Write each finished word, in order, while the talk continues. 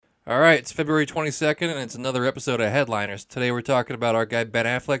All right, it's February 22nd, and it's another episode of Headliners. Today we're talking about our guy Ben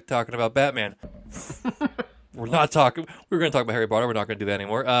Affleck talking about Batman. We're not talking. We were going to talk about Harry Potter. We're not going to do that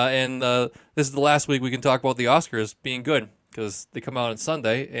anymore. And this is the last week we can talk about the Oscars being good because they come out on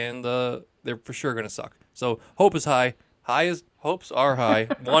Sunday, and they're for sure going to suck. So hope is high. Hopes are high.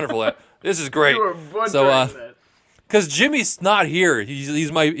 Wonderful. This is great. You were butchering So, this. because Jimmy's not here,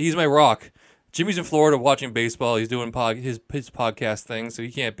 he's my rock. Jimmy's in Florida watching baseball. He's doing his podcast thing, so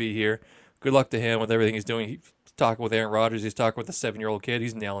he can't be here. Good luck to him with everything he's doing. He's talking with Aaron Rodgers. He's talking with the 7-year-old kid.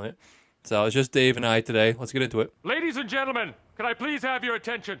 He's nailing it. So it's just Dave and I today. Let's get into it. Ladies and gentlemen, can I please have your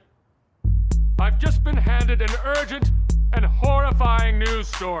attention? I've just been handed an urgent and horrifying news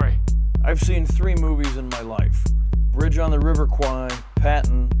story. I've seen 3 movies in my life. Bridge on the River Kwai,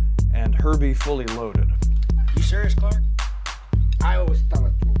 Patton, and Herbie Fully Loaded. You serious, Clark? I always thought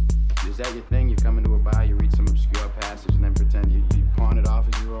it through. Is that your thing? You come into a bar, you read some obscure passage, and then pretend you pawn it off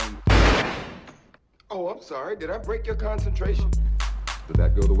as your own? Oh, I'm sorry. Did I break your concentration? Did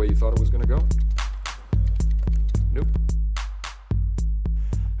that go the way you thought it was going to go? Nope.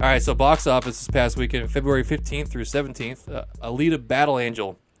 All right, so box office this past weekend, February 15th through 17th, Alita Battle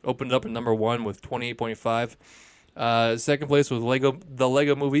Angel opened up at number 1 with 28.5. Second place was the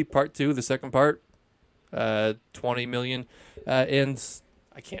Lego Movie Part 2, the second part, 20 million. And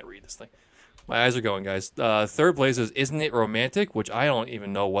I can't read this thing. My eyes are going, guys. Third place is Isn't It Romantic, which I don't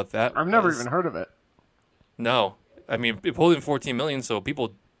even know what that I've never is. even heard of it. No. I mean, it pulled in 14 million, so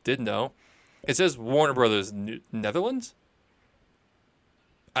people did know. It says Warner Brothers Netherlands?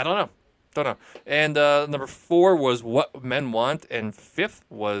 I don't know. And number 4 was What Men Want, and 5th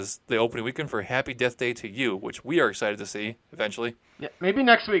was the opening weekend for Happy Death Day to You, which we are excited to see eventually. Yeah, maybe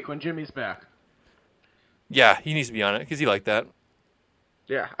next week when Jimmy's back. Yeah, he needs to be on it because he liked that.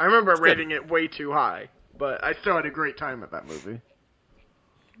 Yeah, I remember good. rating it way too high, but I still had a great time at that movie.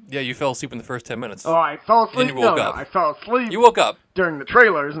 Yeah, you fell asleep in the first 10 minutes. Oh, I fell asleep. And you woke up. I fell asleep You woke up. during the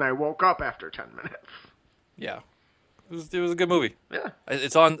trailers, and I woke up after 10 minutes. Yeah, it was a good movie. Yeah.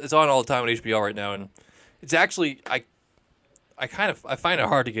 It's on all the time on HBO right now, and it's actually I find it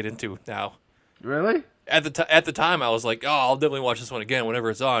hard to get into now. Really? At the time I was like, oh, I'll definitely watch this one again whenever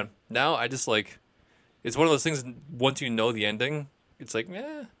it's on. Now I just like, it's one of those things. Once you know the ending, it's like,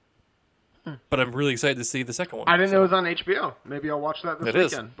 eh. But I'm really excited to see the second one. I didn't know it was on HBO. Maybe I'll watch that this It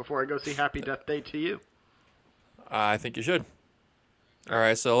is. weekend before I go see Happy Death Day to You. I think you should. All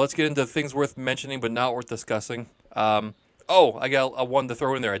right, so let's get into things worth mentioning but not worth discussing. I got a one to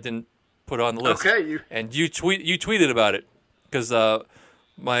throw in there. I didn't put on the list. Okay, And you tweeted about it because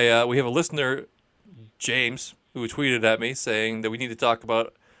we have a listener, James, who tweeted at me saying that we need to talk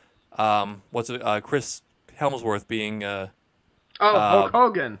about Chris Hemsworth being Hulk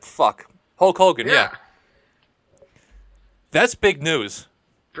Hogan. Hulk Hogan. Yeah, that's big news.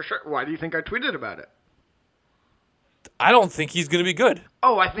 For sure. Why do you think I tweeted about it? I don't think he's going to be good.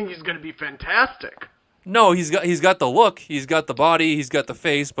 Oh, I think he's going to be fantastic. No, he's got the look, he's got the body, he's got the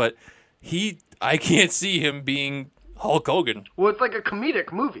face, but I can't see him being Hulk Hogan. Well, it's like a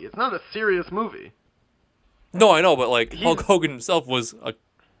comedic movie. It's not a serious movie. No, I know, but like Hulk Hogan himself was a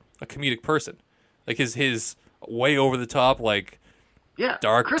comedic person. Like his way over the top, like Yeah,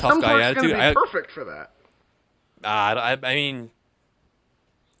 dark, Chris tough guy Hemsworth's attitude. Gonna be perfect for that. I mean,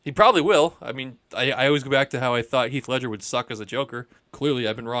 he probably will. I mean, I always go back to how I thought Heath Ledger would suck as a Joker. Clearly,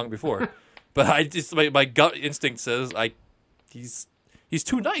 I've been wrong before. But I just my gut instinct says he's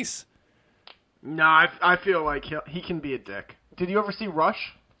too nice. No, I feel like he can be a dick. Did you ever see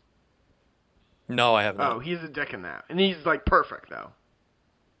Rush? No, I have not. Oh, he's a dick in that, and he's like perfect though.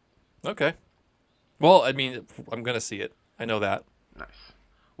 Okay. Well, I mean, I'm gonna see it. I know that. Nice.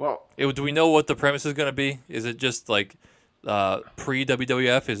 Well, Do we know what the premise is gonna be? Is it just like pre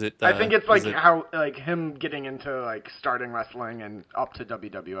WWF? Is it? I think it's like is it- how like him getting into like starting wrestling and up to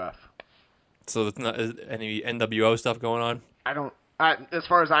WWF. So there's not any NWO stuff going on. I don't. As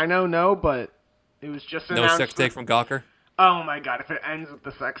far as I know, no. But it was just No announced sex tape from Gawker. Oh my god! If it ends with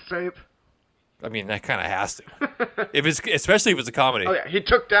the sex tape. I mean, that kind of has to. Especially if it's a comedy. Oh yeah, he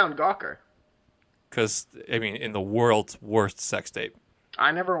took down Gawker. Because I mean, in the world's worst sex tape.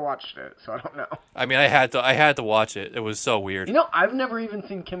 I never watched it, so I don't know. I mean, I had to watch it. It was so weird. You know, I've never even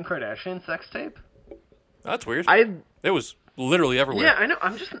seen Kim Kardashian sex tape. That's weird. I It was literally everywhere. Yeah, I know.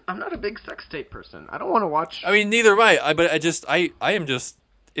 I'm not a big sex tape person. I don't want to watch. I mean, neither am I. But I am just.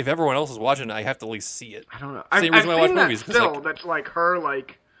 If everyone else is watching it, I have to at least see it. I don't know. Same I've reason I watch seen that movies. 'Cause, still. like, That's like her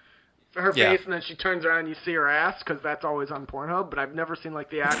Yeah. face, and then she turns around and you see her ass because that's always on Pornhub. But I've never seen like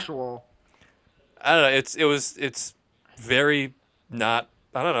the actual. I don't know. It's very not.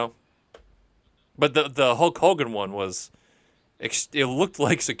 I don't know. But the Hulk Hogan one was It looked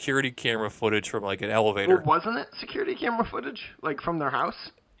like security camera footage from like an elevator. Well, wasn't it security camera footage, like from their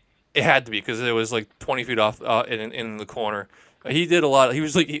house? It had to be because it was like 20 feet off in the corner. He did a lot. He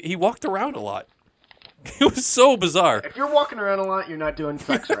was like he walked around a lot. It was so bizarre. If you're walking around a lot, you're not doing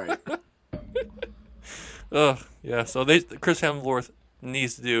sex right. Yeah. So Chris Hemsworth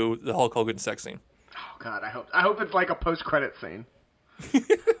needs to do the Hulk Hogan sex scene. Oh God, I hope it's like a post-credit scene.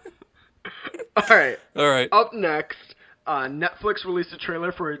 All right. Up next, Netflix released a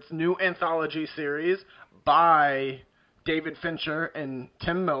trailer for its new anthology series by David Fincher and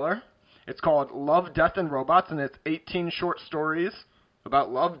Tim Miller. It's called Love, Death, and Robots, and it's 18 short stories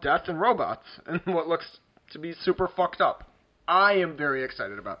about love, death, and robots, and what looks to be super fucked up. I am very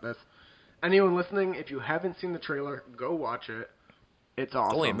excited about this. Anyone listening, if you haven't seen the trailer, go watch it. It's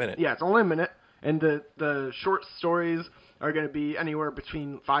awesome. Only a minute. Yeah, it's only a minute. And the short stories are going to be anywhere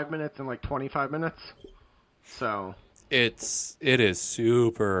between 5 minutes and like 25 minutes. So it is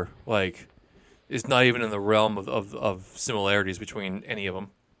super, like, it's not even in the realm of similarities between any of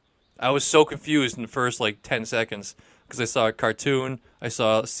them. I was so confused in the first like 10 seconds because I saw a cartoon, I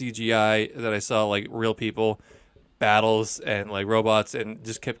saw CGI, then I saw like real people, battles, and like robots, and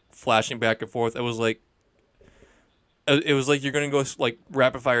just kept flashing back and forth. It was like you're gonna go like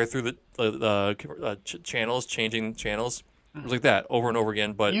rapid fire through the channels, changing channels. It was like that over and over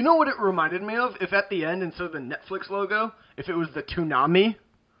again. But you know what it reminded me of? If at the end, instead of the Netflix logo, if it was the Toonami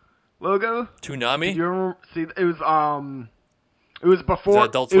logo. Toonami? Did you ever see? It was before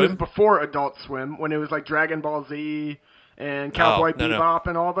Adult Swim? It was before Adult Swim, when it was like Dragon Ball Z and Cowboy Bebop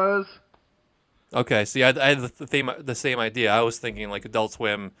and all those. Okay, see, I had the same idea. I was thinking like Adult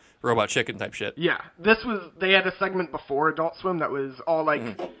Swim, Robot Chicken type shit. Yeah, they had a segment before Adult Swim that was all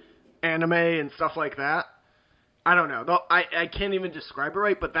like anime and stuff like that. I don't know. I can't even describe it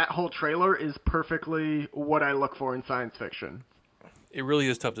right, but that whole trailer is perfectly what I look for in science fiction. It really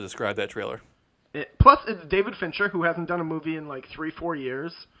is tough to describe that trailer. Plus, it's David Fincher, who hasn't done a movie in like 3-4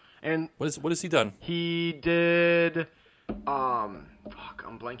 years. And what has he done? He did... I'm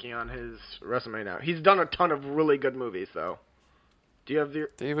blanking on his resume now. He's done a ton of really good movies, though. Do you have the...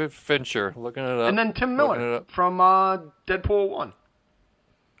 David Fincher, looking it up. And then Tim Miller from Deadpool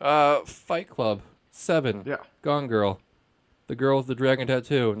 1. Fight Club, 7, yeah. Gone Girl, The Girl with the Dragon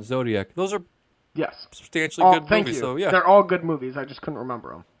Tattoo, and Zodiac. Those are substantially good thank movies. You. So yeah, they're all good movies. I just couldn't remember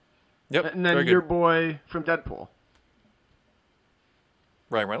them. Yep. And then your boy from Deadpool.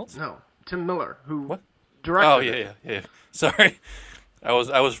 Ryan Reynolds? No, Tim Miller, who what? directed. Oh yeah. Sorry, I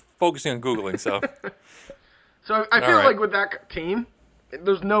was focusing on Googling. So, so I feel like with that team,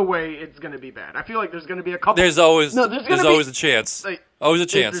 there's no way it's going to be bad. I feel like there's going to be a couple. There's always a chance. Like, always a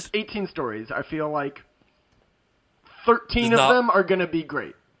chance. There's 18 stories. I feel like 13 of them are going to be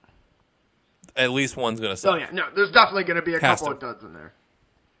great. At least one's going to suck. Oh yeah, no, there's definitely going to be a couple of duds in there.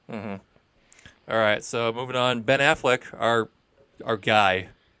 Mm-hmm. All right, so moving on. Ben Affleck, our guy,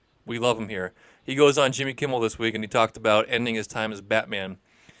 we love him here. He goes on Jimmy Kimmel this week, and he talked about ending his time as Batman.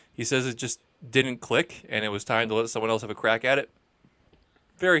 He says it just didn't click, and it was time to let someone else have a crack at it.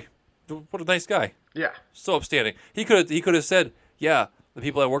 What a nice guy. Yeah. So upstanding. He could have said, yeah, the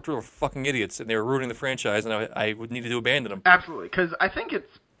people I worked with were fucking idiots, and they were ruining the franchise, and I would need to abandon them. Absolutely, because I think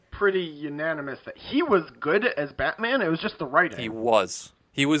it's pretty unanimous that he was good as Batman. It was just the writing. He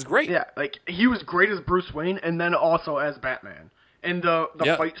was great. Yeah, like he was great as Bruce Wayne, and then also as Batman. And the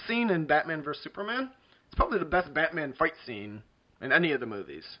fight scene in Batman vs Superman, it's probably the best Batman fight scene in any of the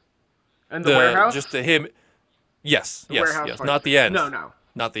movies. And the warehouse, just to him. Yes. Not the scene. end. No.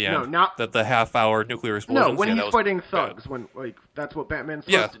 Not the end. No, not the half-hour nuclear explosion. No, when he's fighting thugs, when like that's what Batman's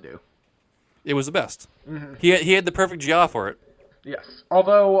supposed to do. It was the best. Mm-hmm. He had the perfect jaw for it. Yes,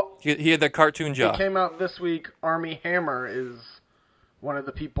 although he had that cartoon jaw. It came out this week. Armie Hammer is one of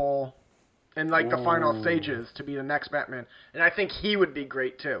the people in like the final stages to be the next Batman, and I think he would be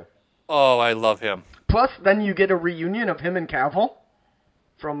great too. Oh, I love him. Plus, then you get a reunion of him and Cavill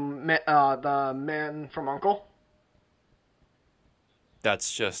from the Man from U.N.C.L.E.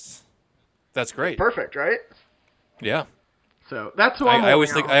 That's great. Perfect, right? Yeah. So that's who I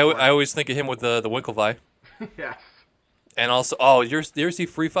always think. I always think of him with the Winklevi. Yes. And also, you ever see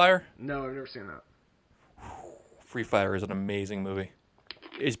Free Fire? No, I've never seen that. Free Fire is an amazing movie.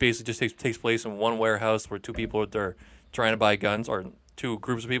 It basically just takes place in one warehouse where two people are trying to buy guns, or two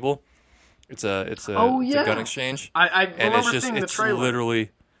groups of people. It's a gun exchange. I and remember seeing the trailer.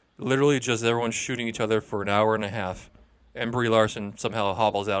 Literally just everyone shooting each other for an hour and a half, and Brie Larson somehow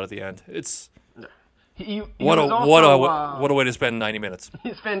hobbles out at the end. It's what a way to spend 90 minutes.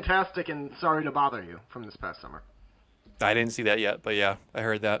 He's fantastic and Sorry to Bother You from this past summer. I didn't see that yet, but yeah, I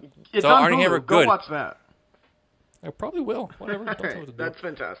heard that. It's so on Armie Hulu. Hammer, Go good. watch that. I probably will. Whatever. Don't tell me what to do. That's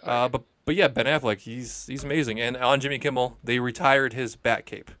fantastic. But yeah, Ben Affleck, he's amazing. And on Jimmy Kimmel, they retired his bat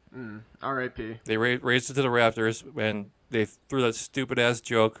cape. R.I.P. They raised it to the rafters, and they threw that stupid ass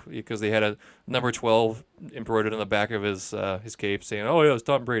joke because they had a number 12 embroidered on the back of his cape, saying, "Oh yeah, it's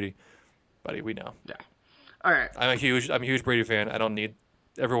Tom Brady." Buddy, we know. Yeah. All right. I'm a huge Brady fan. I don't need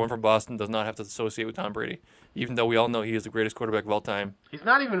everyone from Boston does not have to associate with Tom Brady, even though we all know he is the greatest quarterback of all time. He's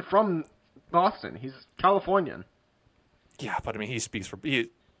not even from Boston. He's Californian. Yeah, but I mean, he speaks for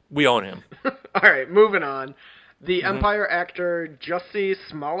we own him. All right, moving on. The Empire actor Jussie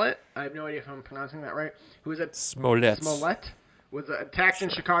Smollett, I have no idea if I'm pronouncing that right, who was at Smollett, was attacked in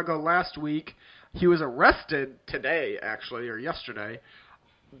Chicago last week. He was arrested today, actually, or yesterday,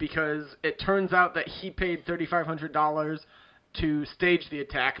 because it turns out that he paid $3,500 to stage the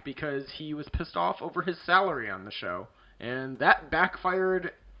attack because he was pissed off over his salary on the show. And that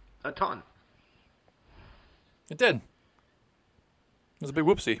backfired a ton. It did. It was a big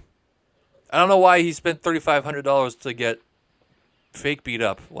whoopsie. I don't know why he spent $3,500 to get fake beat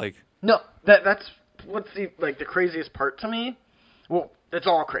up. Like, no, that's what's the craziest part to me. Well, it's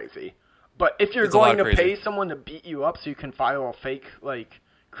all crazy. But if you're going to pay someone to beat you up so you can file a fake,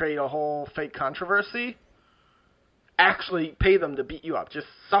 create a whole fake controversy, actually pay them to beat you up. Just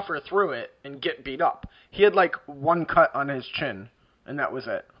suffer through it and get beat up. He had one cut on his chin, and that was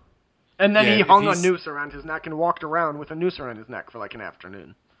it. And then he hung a noose around his neck and walked around with a noose around his neck for an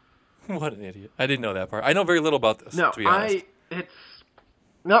afternoon. What an idiot. I didn't know that part. I know very little about this, to be honest. It's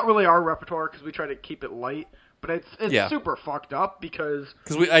not really our repertoire because we try to keep it light, but it's super fucked up because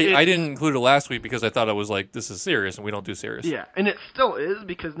I didn't include it last week because I thought it was this is serious and we don't do serious. Yeah, and it still is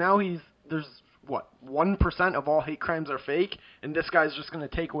because now there's 1% of all hate crimes are fake, and this guy's just going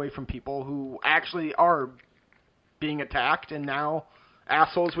to take away from people who actually are being attacked, and now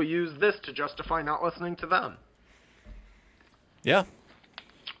assholes will use this to justify not listening to them. Yeah.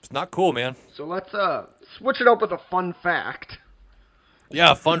 It's not cool, man. So let's switch it up with a fun fact.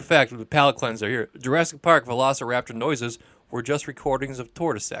 Yeah, fun fact with the palate cleanser here. Jurassic Park Velociraptor noises were just recordings of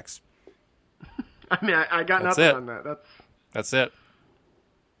tortoise. I mean, I got nothing on that. That's it.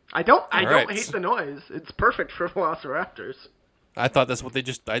 I don't hate the noise. It's perfect for Velociraptors. I thought that's what they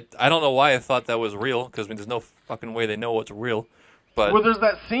just... I don't know why I thought that was real, because there's no fucking way they know what's real. But there's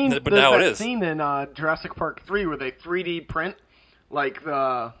that scene. But now it is. Scene in Jurassic Park 3 where they 3D print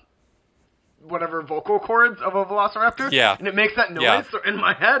the whatever vocal cords of a Velociraptor. Yeah. And it makes that noise. Yeah. So in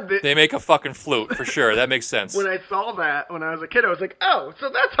my head, they make a fucking flute for sure. That makes sense. When I saw that when I was a kid, I was like, oh, so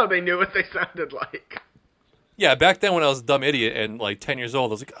that's how they knew what they sounded like. Yeah, back then when I was a dumb idiot and 10 years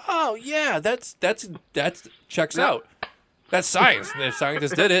old, I was like, oh yeah, that's checks out. That's science. And the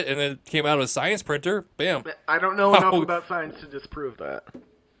scientists did it, and it came out of a science printer. Bam. I don't know enough about science to disprove that.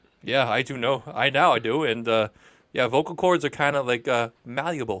 Yeah, I do know. I do. And vocal cords are kind of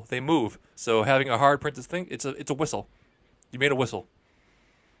malleable. They move. So having a hard printed thing, it's a whistle. You made a whistle.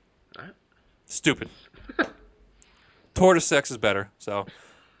 All right. Stupid. Tortoise sex is better. So.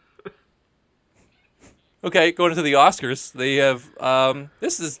 Okay, going into the Oscars, they have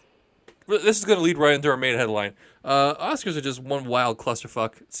this is going to lead right into our main headline. Oscars are just one wild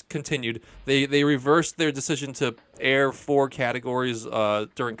clusterfuck. It's continued. They reversed their decision to air 4 categories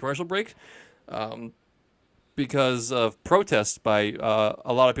during commercial break because of protests by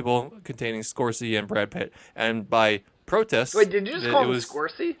a lot of people containing Scorsese and Brad Pitt. And by protests... Wait, did you just call him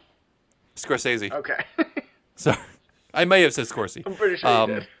Scorsese? Scorsese. Okay. Sorry. I may have said Scorsese. I'm pretty sure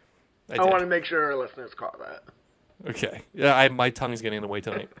you did. I want to make sure our listeners caught that. Okay. Yeah, my tongue's getting in the way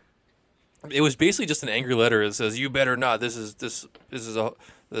tonight. It was basically just an angry letter that says, "You better not. This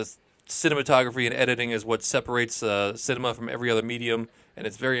cinematography and editing is what separates cinema from every other medium, and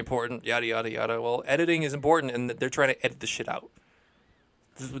it's very important." Yada yada yada. Well, editing is important, and they're trying to edit the shit out.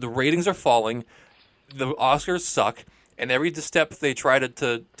 The ratings are falling. The Oscars suck, and every step they try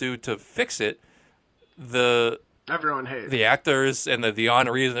to do to fix it, everyone hates the actors and the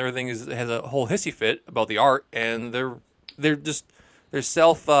honorees and everything has a whole hissy fit about the art, and they're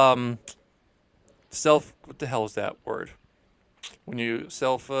self what the hell is that word? When you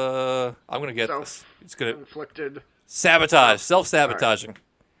I'm gonna get this. It's gonna inflicted sabotage, self-sabotaging.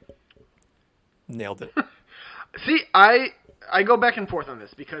 Right. Nailed it. See, I go back and forth on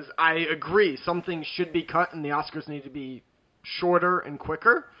this because I agree some things should be cut and the Oscars need to be shorter and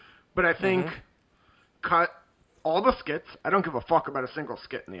quicker, but I think cut all the skits. I don't give a fuck about a single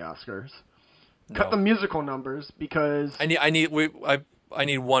skit in the Oscars. Cut the musical numbers because I need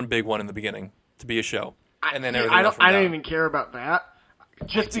one big one in the beginning to be a show, and then everything else. I don't even care about that.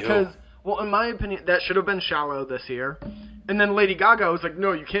 Just because, well, in my opinion, that should have been Shallow this year, and then Lady Gaga was like,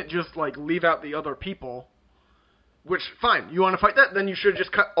 "No, you can't just leave out the other people." Which, fine, you want to fight that? Then you should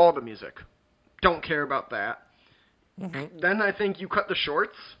just cut all the music. Don't care about that. Mm-hmm. Then I think you cut the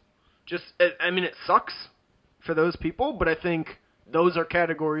shorts. It sucks for those people, but I think those are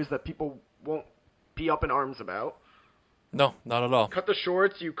categories that people won't be up in arms about. No, not at all. Cut the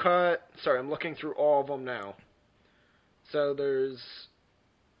shorts, sorry, I'm looking through all of them now. So there's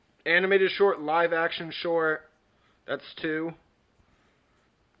animated short, live action short, that's 2.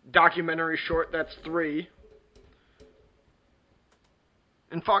 Documentary short, that's 3.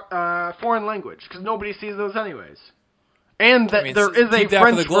 And foreign language, because nobody sees those anyways. And there is a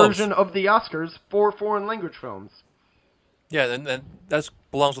French version of the Oscars for foreign language films. Yeah, and that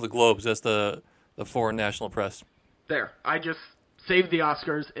belongs to the Globes. That's the foreign national press. There, I just saved the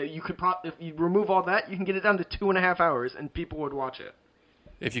Oscars. You could if you remove all that, you can get it down to 2.5 hours, and people would watch it.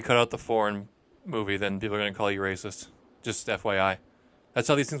 If you cut out the foreign movie, then people are going to call you racist. Just FYI. That's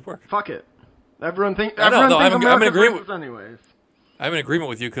how these things work. Fuck it. Everyone thinks I'm America's racist anyways. I'm in agreement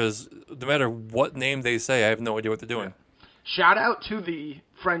with you because no matter what name they say, I have no idea what they're doing. Yeah. Shout out to the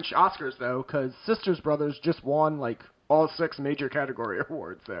French Oscars, though, because Sisters Brothers just won, all 6 major category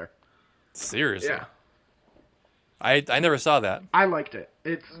awards there. Seriously? Yeah. I never saw that. I liked it.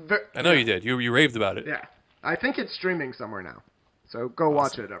 I know you did. You raved about it. Yeah. I think it's streaming somewhere now. So go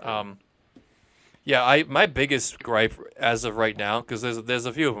watch it. Everyone. Yeah, my biggest gripe as of right now, because there's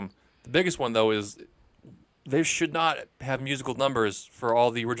a few of them. The biggest one, though, is they should not have musical numbers for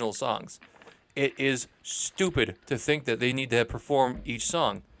all the original songs. It is stupid to think that they need to perform each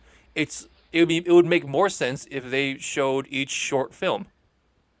song. It would make more sense if they showed each short film.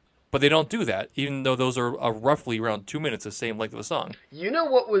 But they don't do that, even though those are roughly around 2 minutes, the same length of a song. You know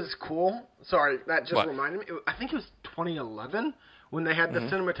what was cool? Sorry, that just What? reminded me. I think it was 2011 when they had the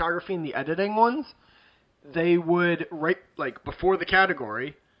cinematography and the editing ones. They would, before the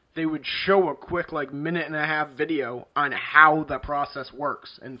category, they would show a quick, minute-and-a-half video on how the process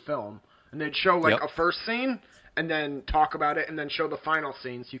works in film. And they'd show, a first scene, and then talk about it, and then show the final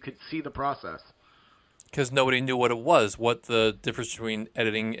scene so you could see the process. Because nobody knew what it was, what the difference between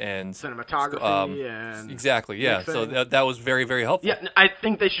editing and cinematography and exactly, yeah. mixing. So that was very, very helpful. Yeah, I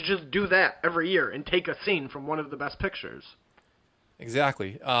think they should just do that every year and take a scene from one of the best pictures.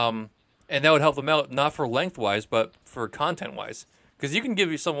 Exactly, and that would help them out not for length-wise, but for content-wise. Because you can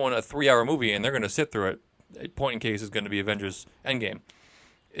give someone a 3-hour movie and they're going to sit through it. A point in case is going to be Avengers Endgame.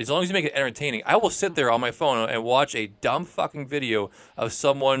 As long as you make it entertaining, I will sit there on my phone and watch a dumb fucking video of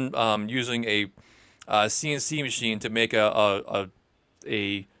someone using a CNC machine to make a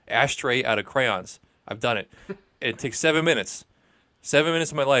ashtray out of crayons. I've done it. It takes 7 minutes. 7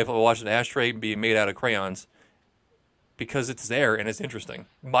 minutes of my life, I'll watch an ashtray being made out of crayons because it's there and it's interesting,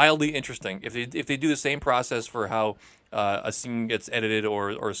 mildly interesting. If they do the same process for how a scene gets edited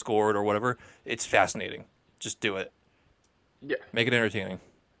or scored or whatever, it's fascinating. Just do it. Yeah, make it entertaining.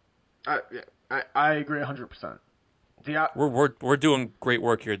 I agree 100%. We're doing great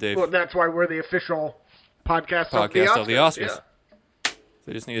work here, Dave. Well, that's why we're the official podcast of the Oscars. Yeah.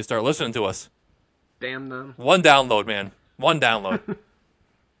 They just need to start listening to us. Damn them. One download, man. One download.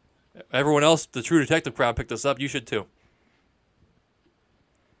 Everyone else, the True Detective crowd picked us up. You should too.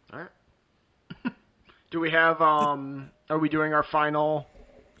 All right. Do we have? Are we doing our final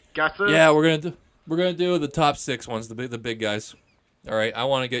guesses? Yeah, we're gonna do the top 6 ones, the big guys. All right. I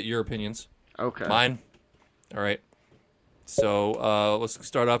want to get your opinions. Okay. Mine. All right. So let's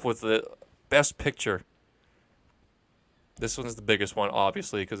start off with the Best Picture. This one's the biggest one,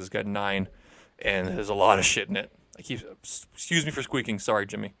 obviously, because it's got 9, and there's a lot of shit in it. Excuse me for squeaking. Sorry,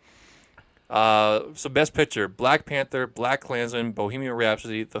 Jimmy. So Best Picture: Black Panther, BlacKkKlansman, Bohemian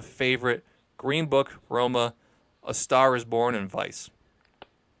Rhapsody, The Favorite, Green Book, Roma, A Star Is Born, and Vice.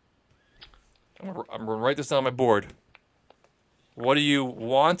 I'm going to write this down on my board. What do you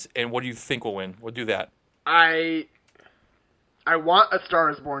want, and what do you think will win? We'll do that. I want A Star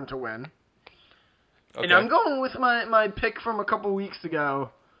Is Born to win. Okay. And I'm going with my pick from a couple weeks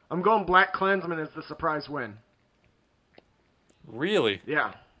ago. I'm going BlacKkKlansman as the surprise win. Really?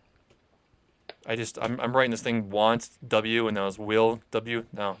 Yeah. I'm writing this thing wants W and that was will W.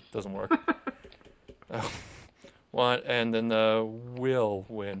 No, it doesn't work. Want and then will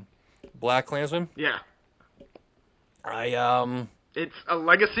win. BlacKkKlansman? Yeah. It's a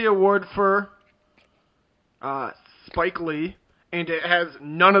legacy award for Spike Lee, and it has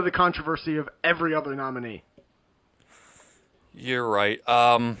none of the controversy of every other nominee. You're right.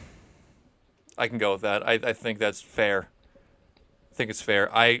 I can go with that. I think that's fair. I think it's fair.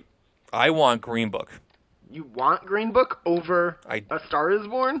 I want Green Book. You want Green Book over A Star Is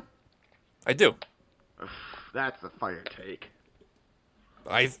Born? I do. That's a fire take.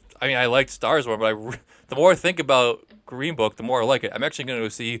 I mean, I liked Star is Born, but the more I think about Green Book, the more I like it. I'm actually going to go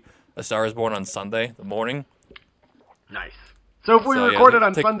see A Star is Born on Sunday, the morning. Nice. So if we So, yeah, recorded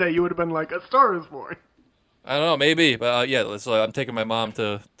on take- Sunday, you would have been like, A Star is Born. I don't know, maybe, but yeah. So I'm taking my mom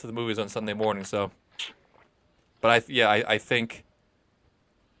to the movies on Sunday morning. So, but I think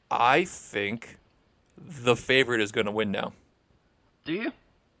The Favorite is going to win now. Do you?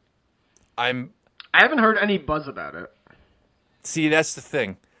 I haven't heard any buzz about it. See, that's the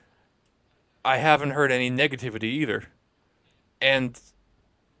thing. I haven't heard any negativity either. And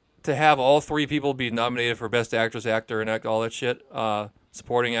to have all three people be nominated for Best Actress, Actor, and all that shit,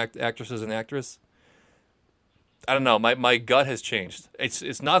 supporting actresses and actress, I don't know. My gut has changed.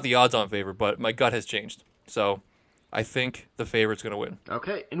 It's not the odds-on favorite, but my gut has changed. So I think The Favorite's going to win.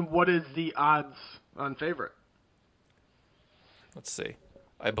 Okay, and what is the odds on favorite? Let's see.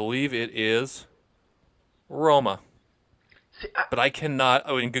 I believe it is Roma. See, But I cannot,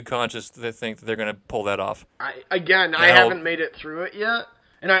 in good conscience, think that they're going to pull that off. I haven't made it through it yet,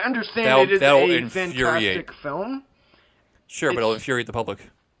 and I understand it is that'll a infuriate. fantastic film. Sure, but it'll infuriate the public.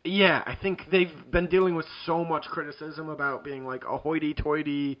 Yeah, I think they've been dealing with so much criticism about being like a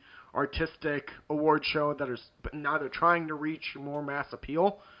hoity-toity, artistic award show but now they're trying to reach more mass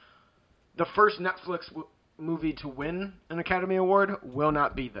appeal. The first Netflix movie to win an Academy Award will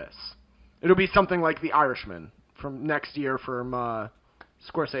not be this. It'll be something like The Irishman from next year from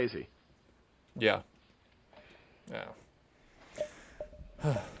Scorsese. Yeah.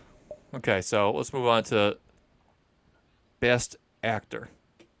 Okay, so let's move on to Best Actor.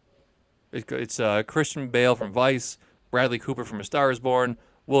 It's Christian Bale from Vice, Bradley Cooper from A Star is Born,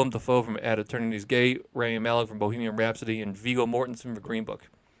 Willem Dafoe from At Eternity's Gate, Rami Malek from Bohemian Rhapsody, and Viggo Mortensen from Green Book.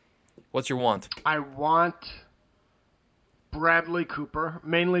 What's your want? I want Bradley Cooper,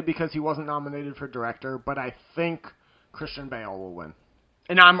 mainly because he wasn't nominated for director, but I think Christian Bale will win.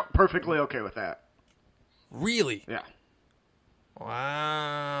 And I'm perfectly okay with that. Really? Yeah.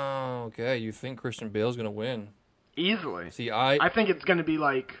 Wow. Okay, you think Christian Bale's going to win? Easily. See, I think it's going to be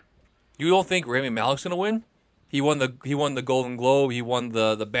like... You don't think Rami Malek's going to win? He won the Golden Globe, he won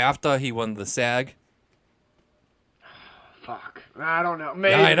the BAFTA, he won the SAG. Fuck. I don't know.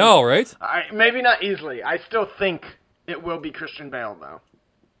 Maybe, Yeah, I know, right? Maybe not easily. I still think it will be Christian Bale, though.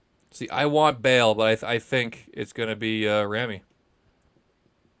 See, I want Bale, but I think it's going to be Rami.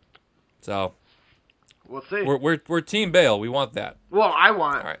 So we'll see. We're Team Bale. We want that. Well, I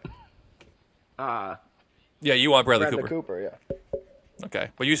want. All right. Yeah, you want Bradley Cooper, yeah. Okay,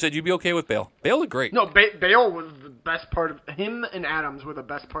 but you said you'd be okay with Bale. Bale looked great. No, Bale was the best part of him, and Adams were the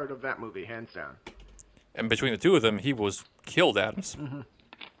best part of that movie, hands down. And between the two of them, he killed Adams. Mm-hmm.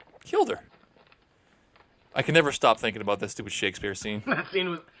 Killed her. I can never stop thinking about that stupid Shakespeare scene. That scene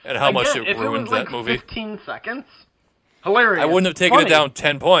was... And how much it if ruined it was like that movie. 15 seconds. Hilarious. I wouldn't have taken it down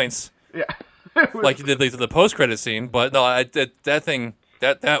 10 points. Yeah. Like you did the post-credit scene, but no, that thing,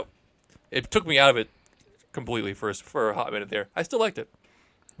 it took me out of it completely for a hot minute there. I still liked it.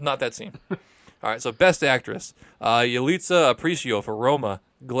 Not that scene. All right, so Best Actress. Yalitza Aparicio for Roma,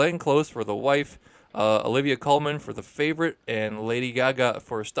 Glenn Close for The Wife, Olivia Colman for The Favorite, and Lady Gaga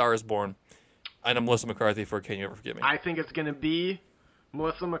for A Star is Born. And Melissa McCarthy for Can You Ever Forgive Me? I think it's going to be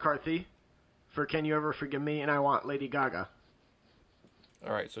Melissa McCarthy for Can You Ever Forgive Me, and I want Lady Gaga.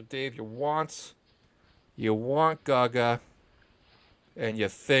 All right, so Dave, you want Gaga, and you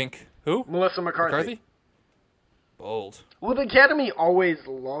think who? Melissa McCarthy. Bold. Well, the Academy always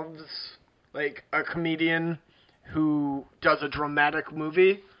loves like a comedian who does a dramatic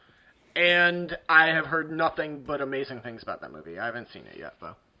movie, and I have heard nothing but amazing things about that movie. I haven't seen it yet,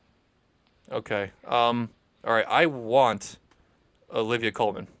 though. Okay. All right. I want Olivia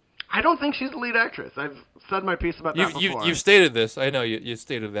Colman. I don't think she's the lead actress. I've said my piece about that before. You've stated this. I know you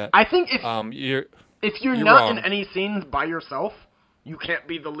stated that. I think if you're not wrong. in any scenes by yourself, you can't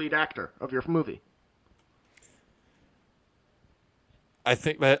be the lead actor of your movie. I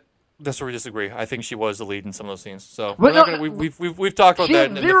think that's where we disagree. I think she was the lead in some of those scenes. So Well, we've talked about She that has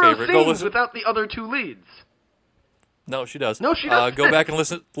in The zero Favorite. Go scenes listen. without the other two leads. No, she does. No, she doesn't. Go back and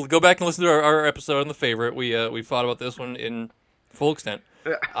listen. Go back and listen to our episode on The Favorite. We fought about this one in full extent.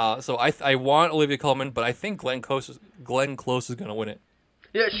 So I want Olivia Colman, but I think Glenn Close is going to win it.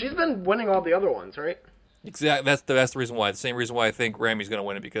 Yeah, she's been winning all the other ones, right? Exactly. That's the reason why. The same reason why I think Rami's going to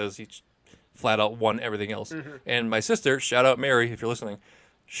win it, because he flat out won everything else. Mm-hmm. And my sister, shout out Mary if you're listening,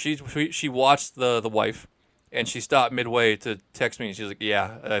 she watched the Wife, and she stopped midway to text me, and she's like,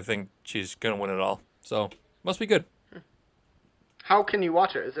 "Yeah, I think she's going to win it all." So must be good. How can you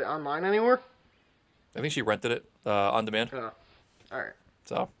watch it? Is it online anywhere? I think she rented it on demand. Oh, all right.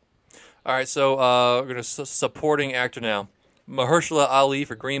 So, all right. So we're going to supporting actor now. Mahershala Ali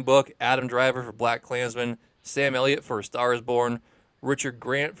for Green Book, Adam Driver for Black Klansman, Sam Elliott for A Star Is Born, Richard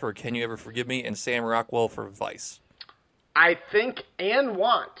Grant for Can You Ever Forgive Me, and Sam Rockwell for Vice. I think and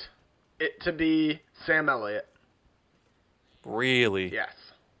want it to be Sam Elliott. Really? Yes.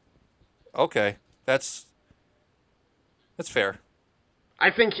 Okay. That's fair. I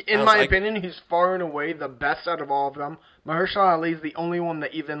think, in my opinion, he's far and away the best out of all of them. Mahershala Ali's the only one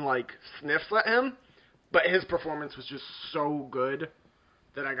that even, sniffs at him. But his performance was just so good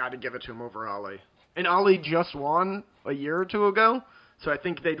that I got to give it to him over Ali. And Ali just won a year or two ago, so I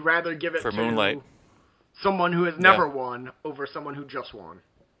think they'd rather give it for to Moonlight. Someone who has never won over someone who just won.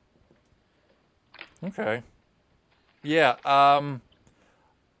 Okay. Yeah,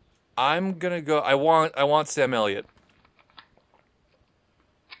 I'm gonna go. I want Sam Elliott.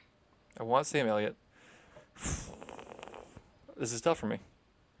 I want Sam Elliott. This is tough for me.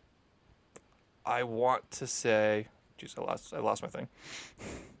 I want to say, jeez, I lost my thing.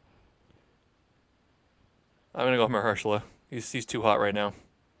 I'm gonna go with Mahershala. He's too hot right now.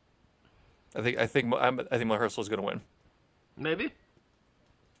 I think Mahershala's gonna win. Maybe.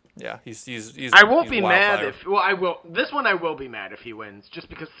 Yeah, he's. I won't be wildfire. mad if. Well, I will. This one I will be mad if he wins, just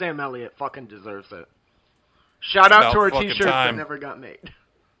because Sam Elliott fucking deserves it. Shout out to our fucking T-shirts time. that never got made.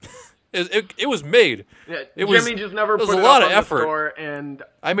 It was made. Yeah, It Jimmy just never was put a it lot up of on effort. the store, and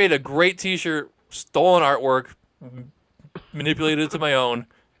I made a great T-shirt, stolen artwork, manipulated it to my own,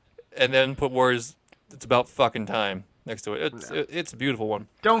 and then put words. It's about fucking time next to it. It's a beautiful one.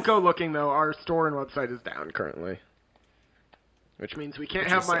 don't go looking though. Our store and website is down currently, which means we can't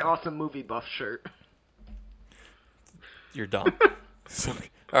have my awesome movie buff shirt. You're dumb.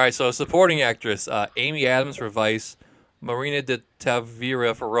 All right, so supporting actress Amy Adams for Vice, Marina de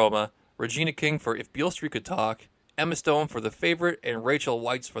Tavira for Roma, Regina King for If Beale Street Could Talk, Emma Stone for The Favorite, and Rachel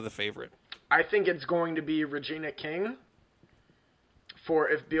Weisz for The Favorite. I think it's going to be Regina King for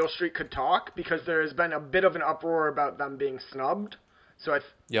If Beale Street Could Talk, because there has been a bit of an uproar about them being snubbed. So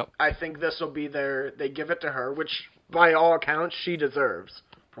I think this will be they give it to her, which by all accounts she deserves,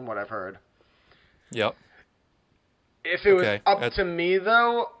 from what I've heard. Yep. If it was up to me,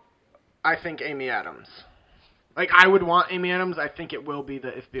 though, I think Amy Adams. I would want Amy Adams. I think it will be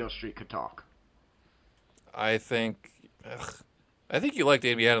the If Beale Street Could Talk. I think you liked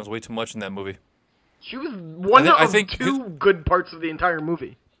Amy Adams way too much in that movie. She was one of two good parts of the entire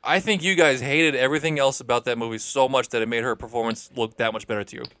movie. I think you guys hated everything else about that movie so much that it made her performance look that much better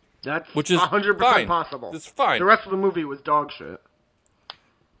to you. Which is 100% fine. possible. It's fine. The rest of the movie was dog shit.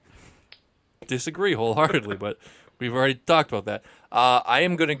 Disagree wholeheartedly, but we've already talked about that. I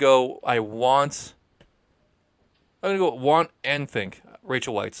am going to go, I'm going to go want and think.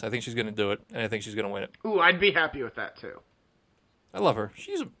 Rachel Weisz. I think she's going to do it, and I think she's going to win it. Ooh, I'd be happy with that, too. I love her.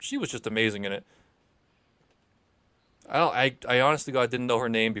 She was just amazing in it. I honestly, God, didn't know her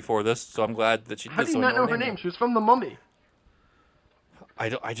name before this, so I'm glad that she did. How do you not know her name? She was from The Mummy.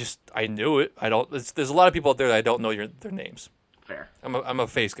 I knew it. There's a lot of people out there that I don't know their names. Fair. I'm a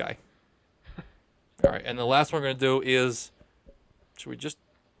face guy. All right, and the last one we're gonna do is, should we just?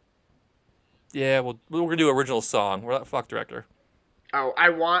 Yeah, we're gonna do original song. We're not fuck director. Oh, I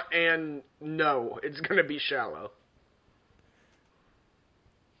want and no, it's gonna be Shallow.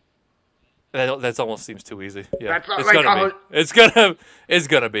 That almost seems too easy. Yeah, That's not it's like gonna be. It's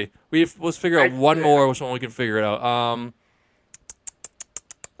gonna be. Let's figure out one more. Which one we can figure it out?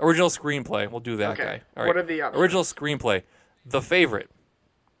 Original screenplay. We'll do that guy. All right. What are the options? Original screenplay? The Favorite.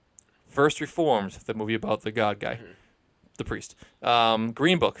 First Reformed, the movie about the God guy, the priest.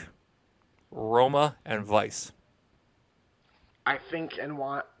 Green Book, Roma, and Vice. I think and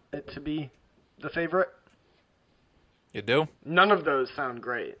want it to be The Favorite. You do? None of those sound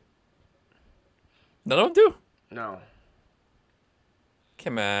great. None of them do? No.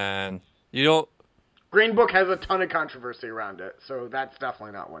 Come on. You don't... Green Book has a ton of controversy around it, so that's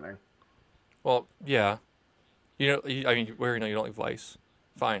definitely not winning. Well, yeah. You know, I mean, where you know you don't like Vice.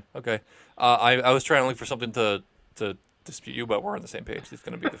 Fine, okay. I was trying to look for something to dispute you, but we're on the same page. It's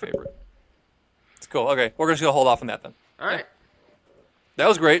going to be The Favorite. It's cool. Okay, we're just going to hold off on that then. All right. That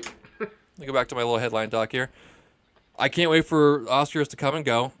was great. Let me go back to my little headline talk here. I can't wait for Oscars to come and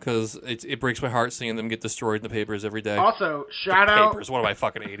go because it breaks my heart seeing them get destroyed in the papers every day. Also, shout out... Papers, what am I,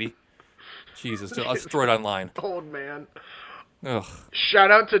 fucking 80? Jesus, destroyed online. Old man. Ugh. Shout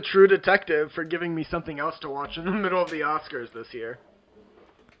out to True Detective for giving me something else to watch in the middle of the Oscars this year.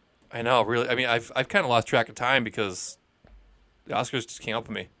 I know, really. I mean, I've kind of lost track of time because the Oscars just came up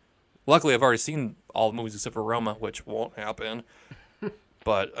with me. Luckily, I've already seen all the movies except for Roma, which won't happen.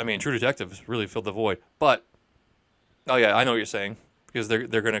 But, I mean, True Detective has really filled the void. But, oh yeah, I know what you're saying. because they're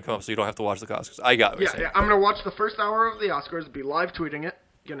going to come up, so you don't have to watch the Oscars. I got what you're saying. Yeah. I'm gonna watch the first hour of the Oscars, be live tweeting it.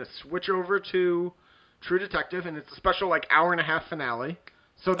 Gonna switch over to True Detective, and it's a special like hour and a half finale.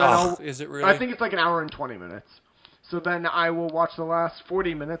 So then Is it really? I think it's like an hour and 20 minutes. So then I will watch the last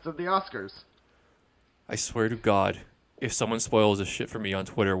 40 minutes of the Oscars. I swear to God, if someone spoils this shit for me on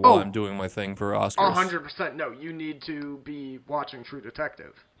Twitter while I'm doing my thing for Oscars. 100%. No, you need to be watching True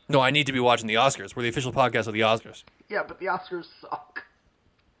Detective. No, I need to be watching the Oscars. We're the official podcast of the Oscars. Yeah, but the Oscars suck.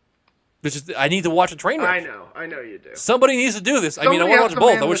 I need to watch a train wreck. I know you do. Somebody needs to do this. I mean, I want to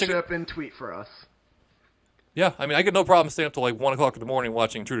watch both. I wish I could. And tweet for us. Yeah, I mean, I get no problem staying up till like 1 o'clock in the morning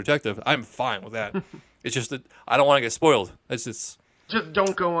watching True Detective. I'm fine with that. It's just that I don't want to get spoiled. It's just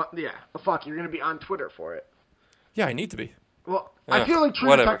don't go on. Yeah, fuck, you're gonna be on Twitter for it. Yeah, I need to be. Well, I feel like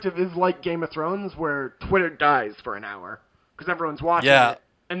True Detective is like Game of Thrones, where Twitter dies for an hour because everyone's watching it,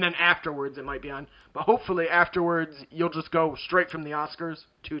 and then afterwards it might be on. But hopefully afterwards you'll just go straight from the Oscars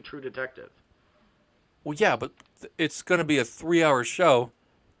to True Detective. Well, yeah, but it's gonna be a 3-hour show.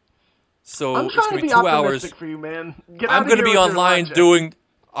 So I'm it's going to be 2 hours. For you, man. I'm going to be online doing.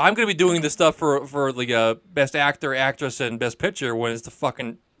 I'm going to be doing this stuff for the best actor, actress, and best picture when it's the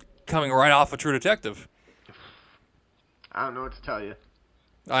fucking coming right off of True Detective. I don't know what to tell you.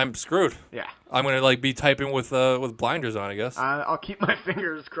 I'm screwed. Yeah. I'm going to like be typing with blinders on, I guess. I'll keep my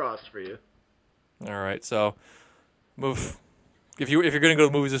fingers crossed for you. All right, so move. If you're going to go to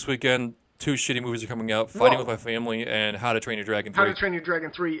the movies this weekend. 2 shitty movies are coming out, Fighting with My Family and How to Train Your Dragon 3. How to Train Your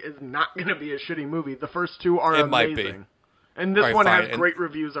Dragon 3 is not going to be a shitty movie. The first 2 are amazing. It might be. And this one has great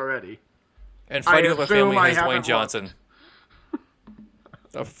reviews already. And Fighting with My Family has Dwayne Johnson.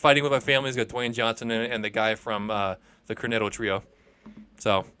 Fighting with My Family's got Dwayne Johnson in it and the guy from the Cornetto Trio.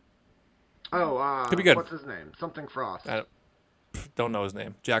 So. could be good. What's his name? Something Frost. I don't know his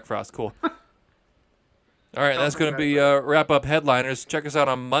name. Jack Frost. Cool. All right, that's going to be wrap-up headliners. Check us out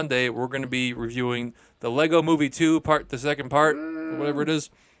on Monday. We're going to be reviewing the Lego Movie 2, the second part, whatever it is.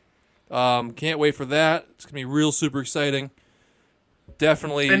 Can't wait for that. It's going to be real super exciting.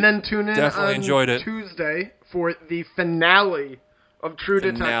 Definitely. And then tune in on enjoyed it. Tuesday for the finale of True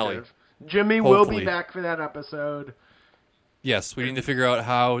Detective. Jimmy will be back for that episode. Yes, we need to figure out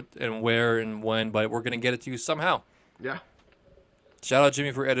how and where and when, but we're going to get it to you somehow. Yeah. Shout out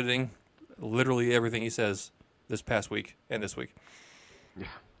Jimmy for editing literally everything he says this past week and this week. Yeah.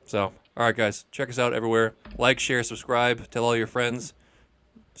 So, all right, guys, check us out everywhere. Like, share, subscribe. Tell all your friends.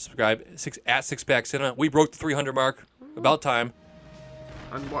 Subscribe at Six Pack Cinema. We broke the 300 mark. About time.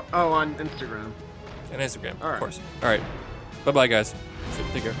 On what? Oh, on Instagram. And Instagram, all right. of course. All right. Bye-bye, guys.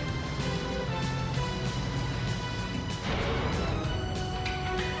 Take care.